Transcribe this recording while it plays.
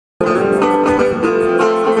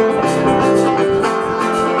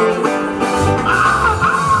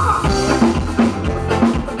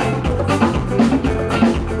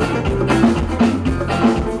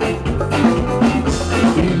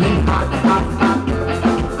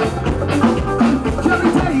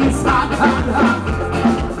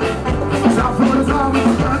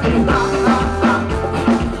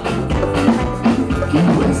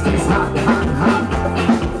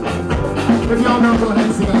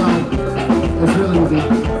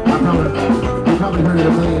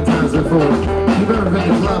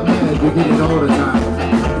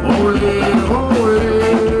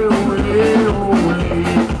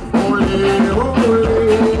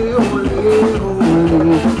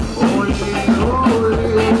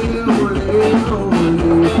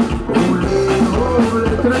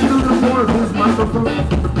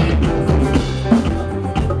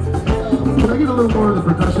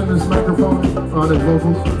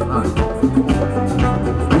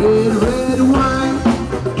Red, red wine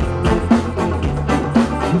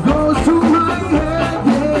goes to my head,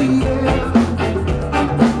 yeah, yeah.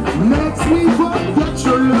 Makes me forget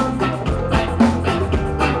your love,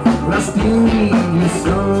 but I still need you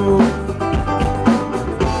so.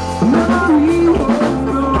 Memory won't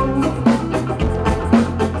know.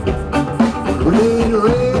 Red,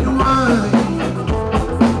 red wine,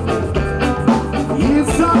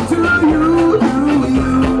 it's up to you, you.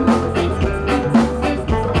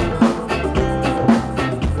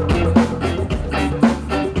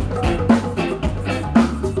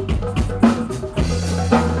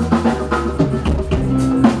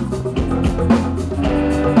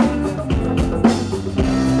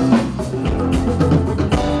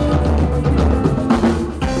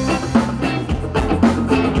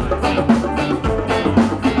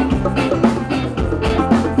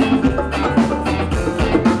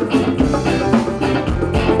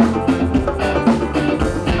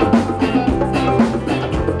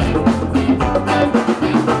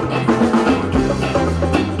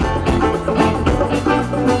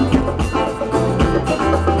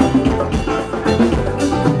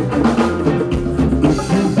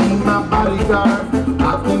 I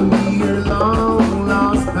can be your long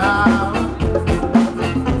lost pal.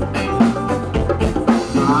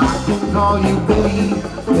 I can call you babe,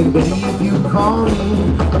 and babe if you call me,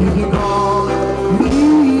 you can call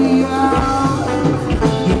me out.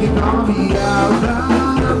 You can call me out.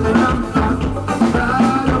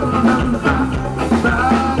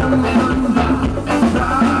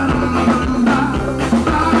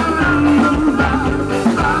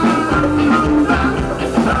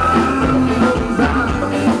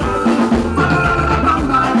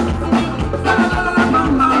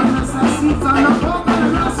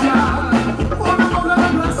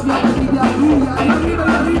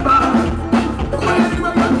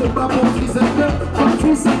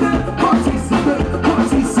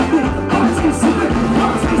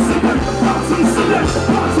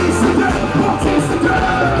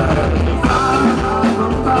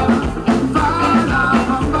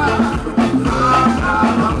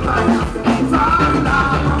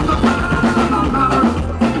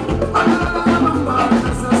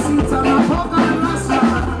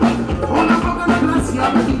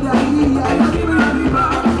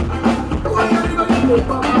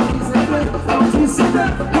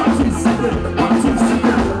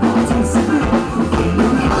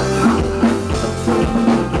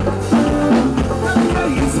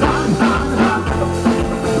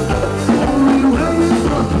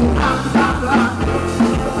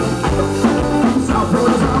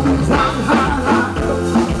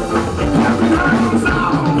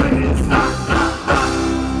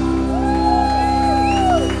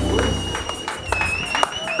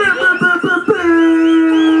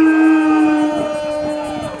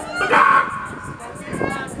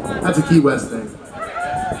 That's a Key West thing.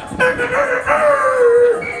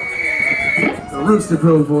 A rooster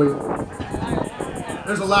crow for you.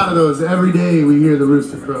 There's a lot of those. Every day we hear the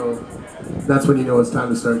rooster crow. That's when you know it's time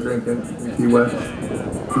to start drinking in Key West.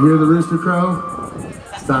 You hear the rooster crow?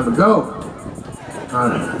 It's time to go.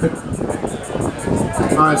 Alright.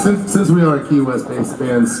 Alright, since we are a Key West based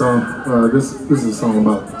band, song, this is a song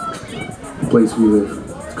about the place we live.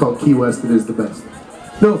 It's called Key West, it is the best.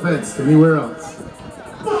 No offense to anywhere else.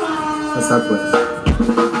 That's our place.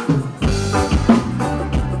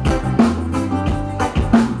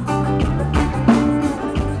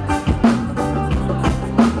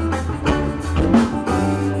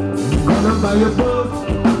 Gonna buy a boat,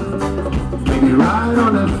 maybe ride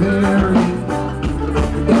on a ferry.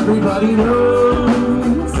 Everybody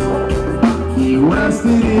knows Key West,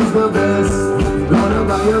 it is the best. Gonna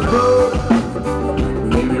buy a boat,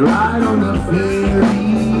 maybe ride on a ferry.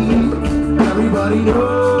 Everybody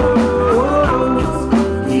knows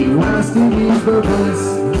Key West, it is the best.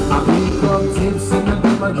 I pick up tips and I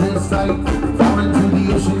get my dress tight. Fall into the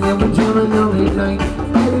ocean and we're jamming all midnight.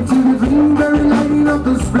 Headed to the Greenberry, lighting up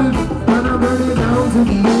the split. When I burn it down to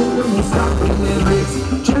the end and we stop the lyrics.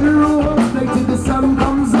 General Host, like till the sun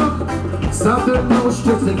comes up. Southern Coast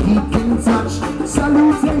just to keep in touch.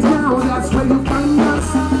 Salutes now, that's where you find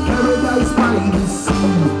us. Paradise by the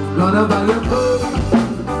sea. Gonna buy a boat,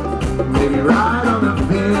 maybe ride on a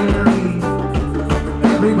ferry.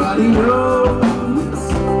 Everybody knows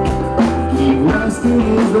Key West, it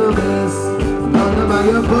is the best. Gonna buy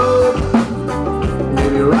a boat,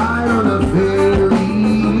 maybe ride on a ferry.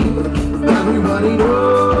 Everybody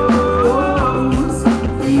knows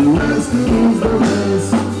Key West, it is the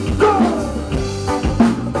best. Go!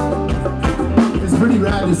 It's pretty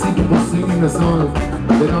rad to see people singing the song.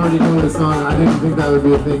 They already know the song. I didn't think that that would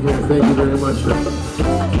be a thing here. Thank you very much for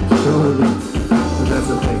showing me that that's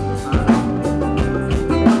a thing.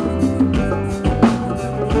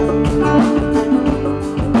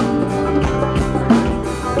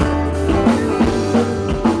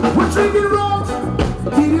 We're drinking rum,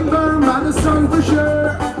 getting burned by the sun for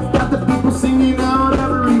sure. Got the people singing out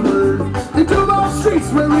every word into those streets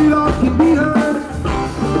where it all can be heard.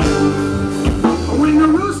 When the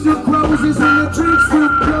rooster crows is when the drinks will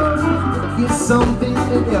flow. It's something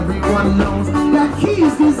that everyone knows. That key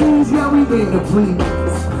is disease, yeah, we aim to please.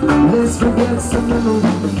 Let's forget some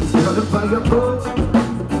memories. Gonna buy a boat,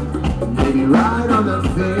 maybe ride on the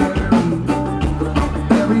ferry.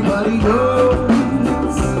 Everybody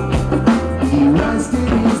knows Key West,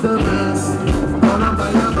 it is the best. Gonna buy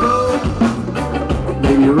a boat,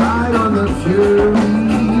 maybe ride on the Fury.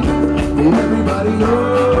 Everybody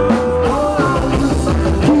knows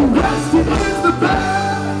Key West, it is the best.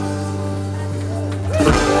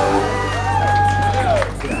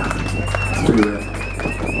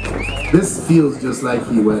 This feels just like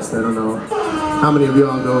Key West. I don't know how many of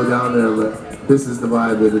y'all go down there, but this is the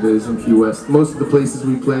vibe that it is in Key West. Most of the places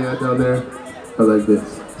we play at down there are like this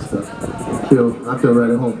stuff. I feel right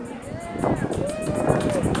at home.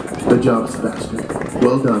 Good job, Sebastian.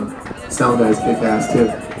 Well done. Sound guys kick ass too.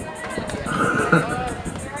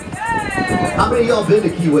 How many of y'all been to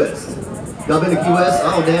Key West? Y'all been to Key West?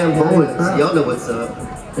 Oh damn, y'all know what's up.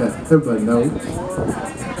 Yeah, everybody knows.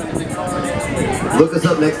 Look us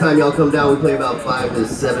up next time y'all come down. We play about 5 to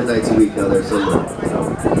 7 nights a week down there somewhere.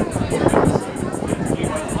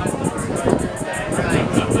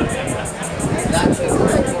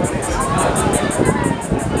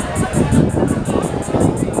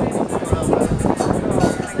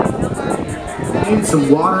 I need some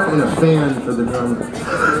water and a fan for the drummer.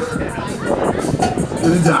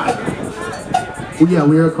 Gonna die. Well, yeah,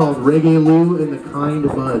 we are called Reggae Lou and the Kind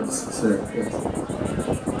of Budz, sir. Yes.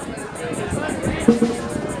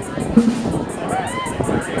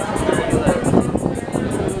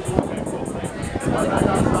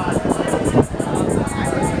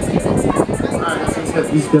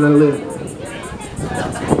 He's gonna live.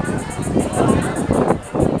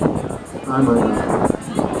 I might not.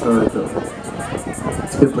 It's alright though.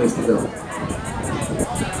 It's a good place to go.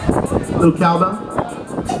 Little cowbell?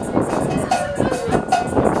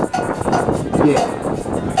 Yeah.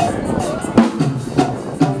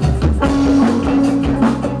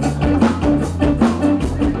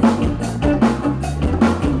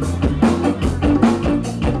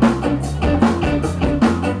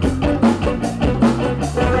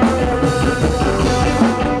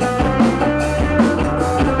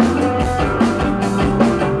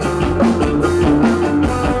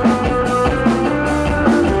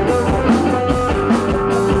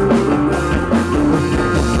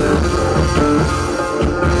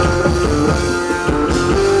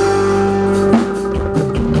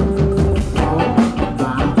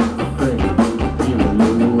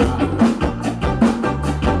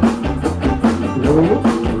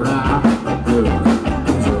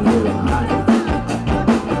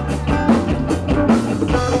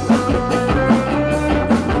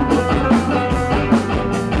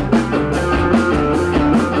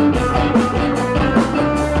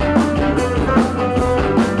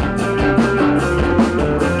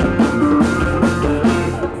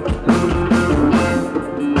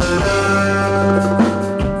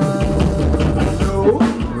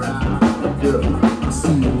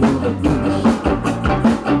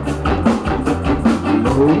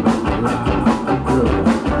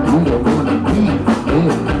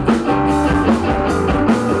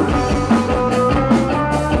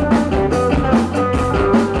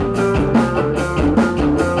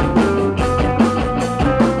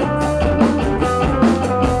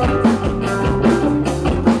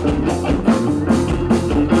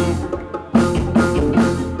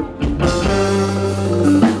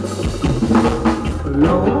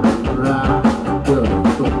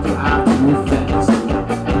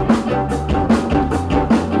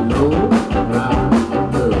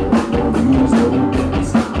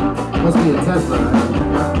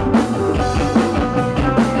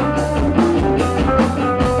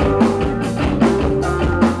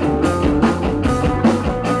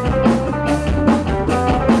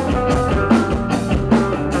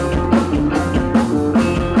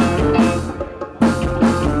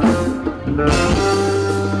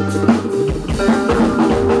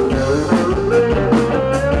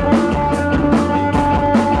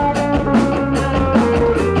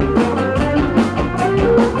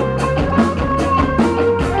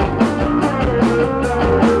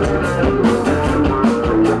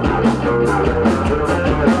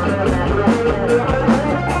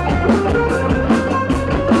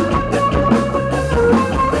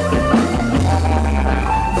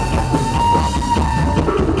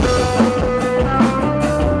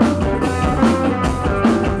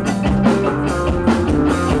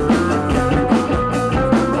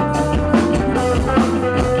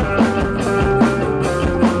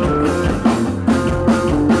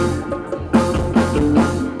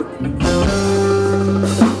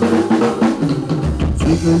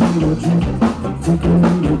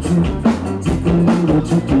 little trip, take a little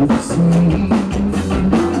trip to the sea.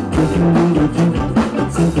 Take a little trip,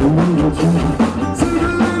 take a little trip, take a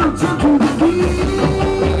little trip to the beach.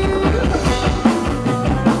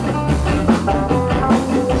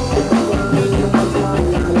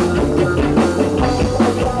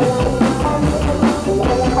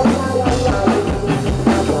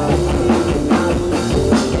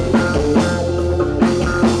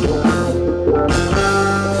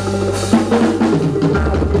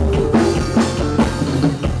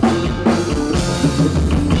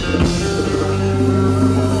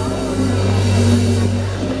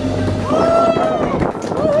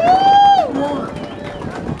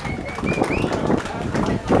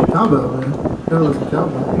 Cowbell, man. That was a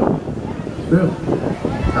cowbell. Real.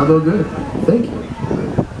 Cowbell good. Thank you.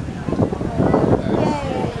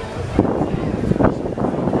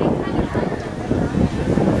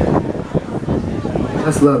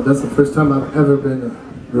 That's love. That's the first time I've ever been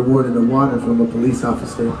rewarded a water from a police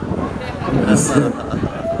officer. That's it.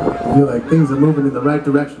 I feel like things are moving in the right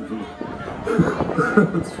direction for me.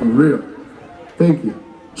 It's for real. Thank you.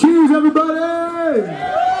 Cheers, everybody!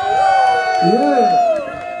 Yeah!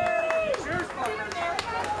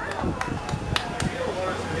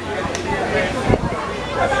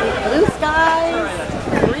 Blue skies,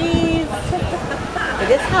 breeze. It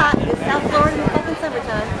is hot. It's South Florida in the fucking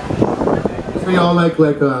summertime. So y'all like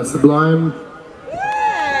Sublime,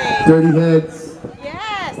 Yay! Dirty Heads,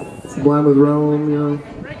 Yes! Sublime with Rome, you know.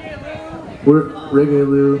 We're Reggae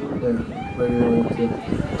Lou, yeah, Reggae Lou too.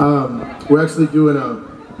 We're actually doing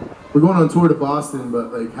we're going on tour to Boston,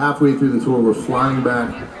 but like halfway through the tour, we're flying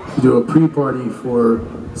back to do a pre-party for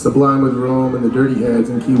Sublime with Rome and the Dirty Heads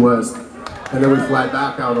in Key West. And then we fly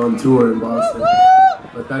back out on tour in Boston.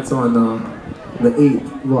 But that's on the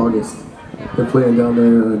 8th of August. They're playing down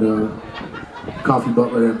there at Coffee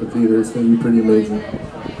Butler Amphitheater. It's going to be pretty amazing.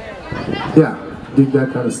 Yeah, dig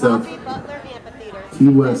that kind of stuff. Coffee Butler Amphitheater. Key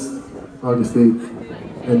West, August 8th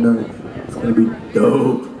and 9th. It's going to be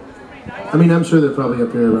dope. I mean, I'm sure they're probably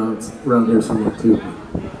up here around here somewhere too.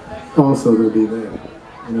 Also, they'll be there.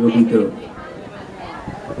 And it'll be dope.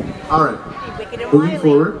 All right, moving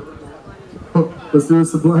forward. Let's do a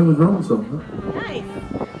Sublime with Rome song, huh? Nice.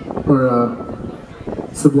 Or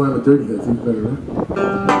Sublime with Dirty Heads, even better, right?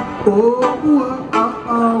 Oh, oh, oh,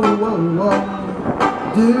 oh, oh, oh.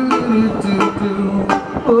 Do, do, do, do.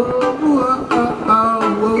 Oh, oh, oh, oh,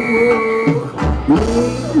 oh, oh.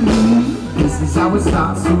 This is how it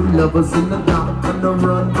starts. Two lovers in the dark on the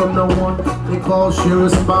run from the one they call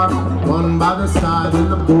Sheriff's spot. One by the side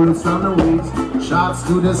and the bullets on the waist. Shots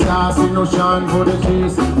to the sky, see no shine for the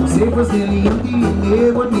chase. Safe was nearly empty and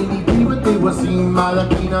they were nearly free, but they were seen by the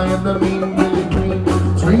Kina and the mean Billy Green.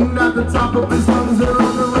 Screamed at the top of his lungs, they're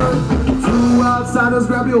on the run. Two outsiders,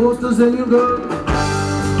 grab your holsters and your gun.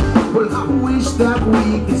 Well, I wish that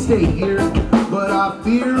we could stay here, but I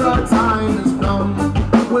fear our time has come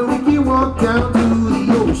when we can walk down to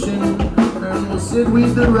the ocean and we'll sit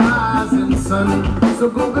with the rising sun. So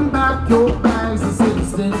go and pack your bags this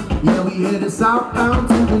instant. Yeah, we headed southbound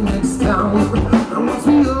to the next town. And once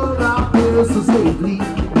we all out there so safely,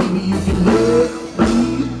 maybe you can let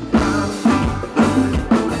me down.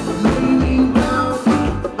 Lay me down.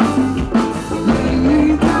 Lay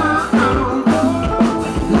me down.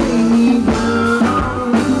 Lay me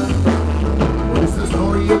down. It's the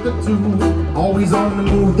story of the two, always on the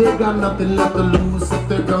move. They got nothing left to lose except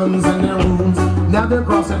their guns and their wounds. Now they're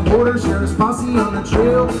crossing borders, sheriff's posse on the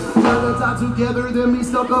trail. Now they're tied together, then be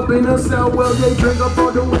stuck up in a cell. Well, they drink up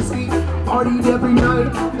all the whiskey, partied every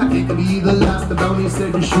night. That it could be the last, the bounty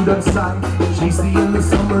said to shoot on sight. Chasey in the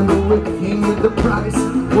summer, no it came with the price.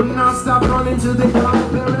 Would not stop running till they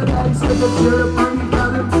found paradise. But the sheriff finally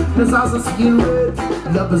got him, his eyes are seeing red.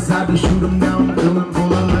 Lovers had to shoot him down, kill him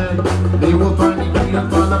full of lead. They will finally get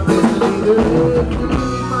up on a place to lay their head.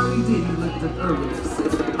 Finally did he lift an early sick.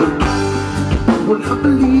 Well, I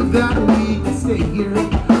believe that we can stay here.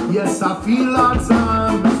 Yes, I feel our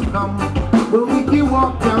time has come when we can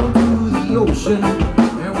walk down to the ocean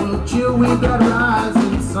and we'll chill with that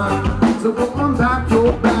rising sun. So go unpack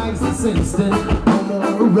your bags this instant. No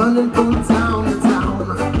more running from town to town.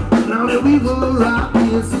 Now that we've arrived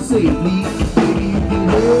here so safely, maybe you can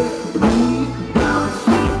let me down.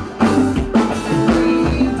 Lay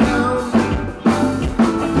me down.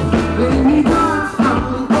 Lay me down.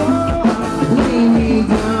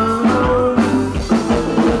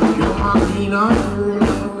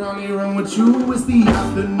 It's the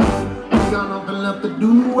afternoon, we got nothing left to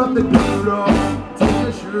do at the get off. Take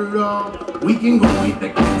your shirt off, we can go eat the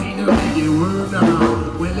cantina, make it work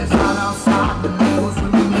now. Well, it's hot outside, the neighbors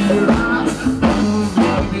swimming in your eyes.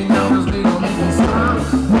 Baby, now 'cause they don't even smile.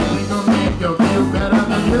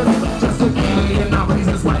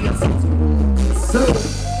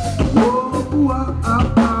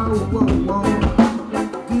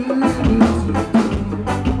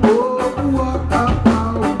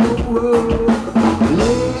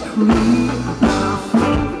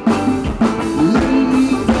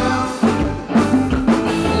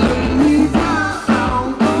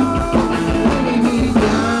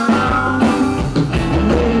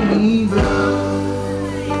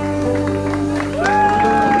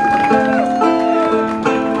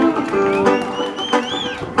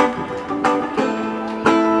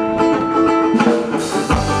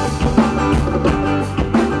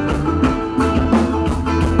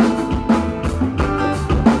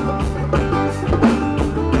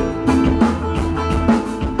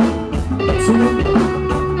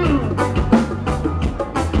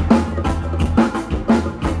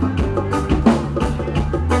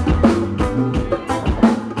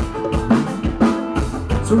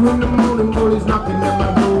 2 in the morning, boys knocking at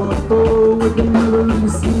my door. Oh, with the never really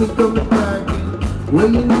see me coming back in. Well,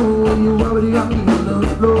 you know when you already got me on the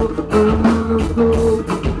floor. I'm on the floor,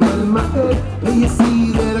 put the gun in my head. And you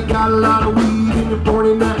see that I got a lot of weed in the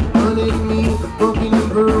morning night. Hunting me, fucking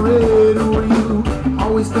infrared. Who are you?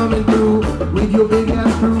 Always coming through with your big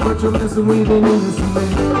ass crew, but you're messing with an innocent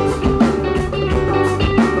man.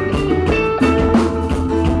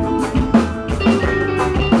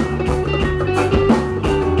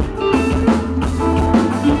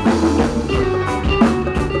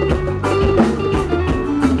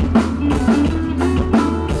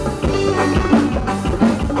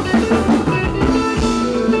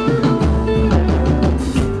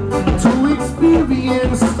 2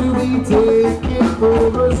 experience to be taken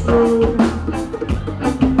for a stroll.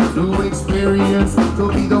 2 experience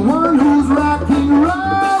to be the one who's rocking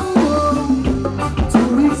roll.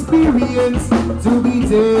 2 experience to be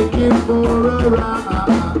taken for a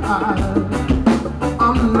ride.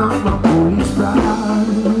 I'm not my police ride.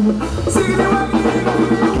 See the way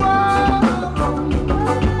you walk.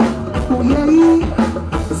 Oh yeah.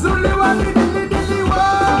 So the way you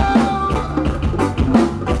walk.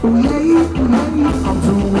 Oh yeah, I'm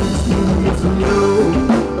too experienced for you.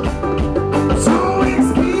 Too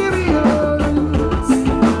experienced.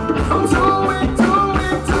 I'm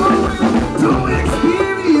too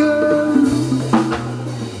experienced.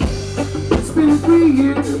 It's been 3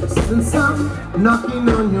 years since I'm knocking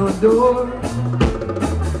on your door,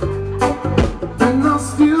 and I'm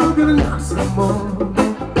still gonna knock some more.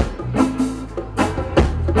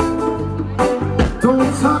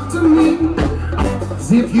 Don't talk to me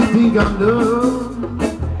as if you think I'm done.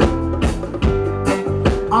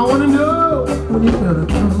 I wanna know when you're gonna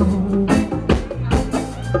come.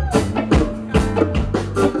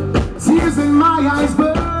 Tears in my eyes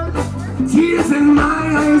burn, tears in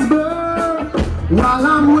my eyes burn, while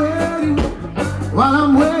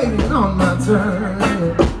I'm waiting on my turn.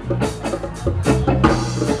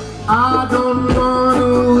 I don't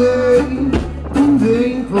wanna wait in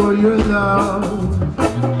vain for your love.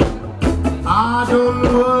 I don't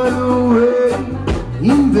wanna wait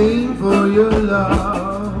in vain for your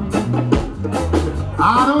love. I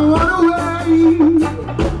don't wanna wait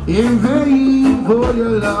in vain for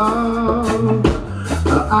your love.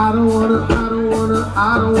 I don't wanna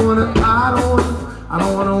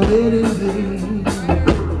wait in vain.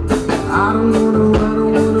 I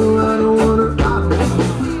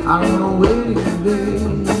don't wanna wait in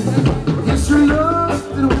vain. It's your love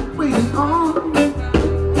that I'm waiting on.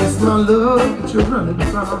 It's my love that you're running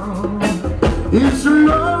from. It's your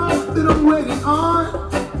love that I'm waiting on.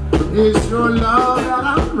 It's your love that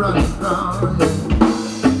I'm running from.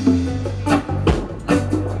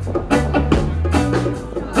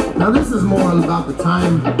 Now this is more about the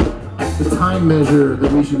time measure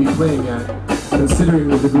that we should be playing at, considering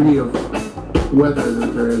the degree of weather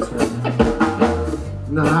that there is here.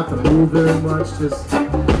 Not have to move very much, just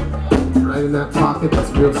right in that pocket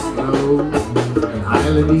that's real slow and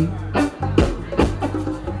islandy.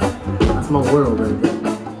 That's my world right there.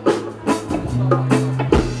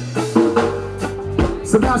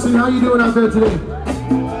 Sebastian, how you doing out there today?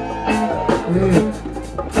 Hey.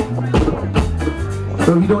 So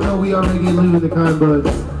if you don't know, we are Reggae Lou and the Kind Budz.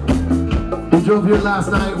 We drove here last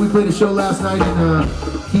night. We played a show last night in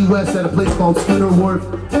Key West at a place called Schooner Wharf.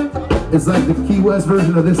 It's like the Key West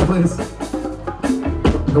version of this place.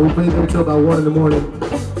 And we played there until about 1 in the morning.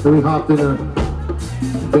 Then we hopped in a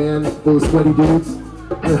van full of sweaty dudes.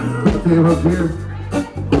 Came up here.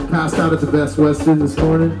 We passed out at the Best Western this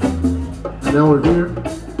morning. And now we're here.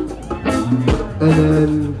 And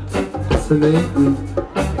then tonight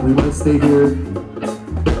we might stay here.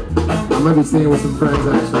 I might be staying with some friends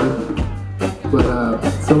actually. But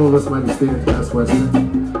some of us might be staying at the Best Western.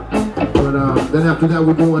 But then after that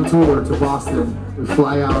we go on tour to Boston. We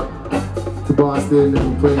fly out to Boston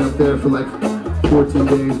and we play up there for like 14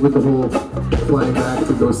 days with the whole flying back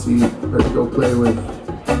to go see or to go play with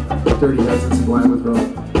Dirty Heads and Sublime with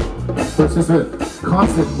Rome. So it's just we're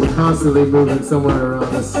constantly moving somewhere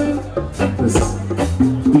around this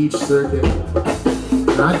beach circuit.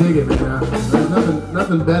 And I dig it, man. There's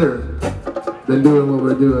nothing better than doing what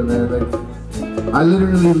we're doing, man. Like, I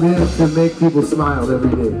literally live to make people smile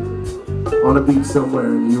every day on a beach somewhere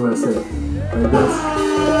in the USA. Like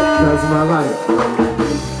that's my life.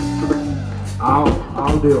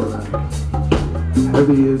 I'll deal with that.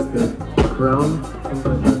 Heavy is the crown,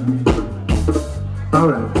 something like that.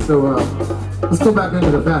 Alright, so let's go back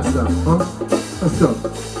into the fast stuff, huh? Let's go.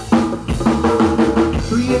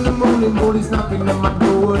 3 in the morning, boys knocking at my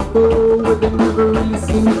door. Oh, but they never really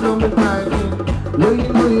see me coming back in. Well, you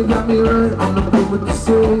know you got me right on the board what you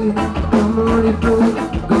say. I'm already broke,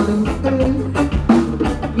 gonna pay.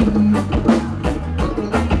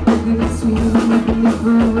 You see me making me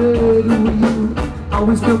feel red. Who are you?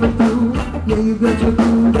 Always coming through. Yeah, you got your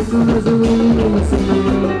groove, but you resonate when you sing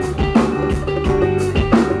it.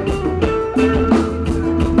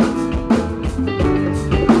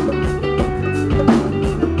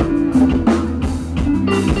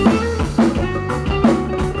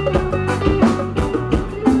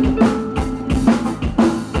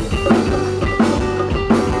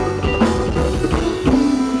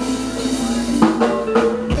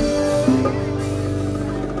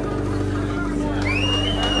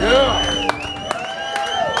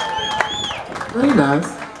 Very nice.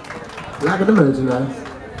 Like the merchandise.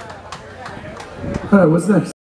 Alright, what's next?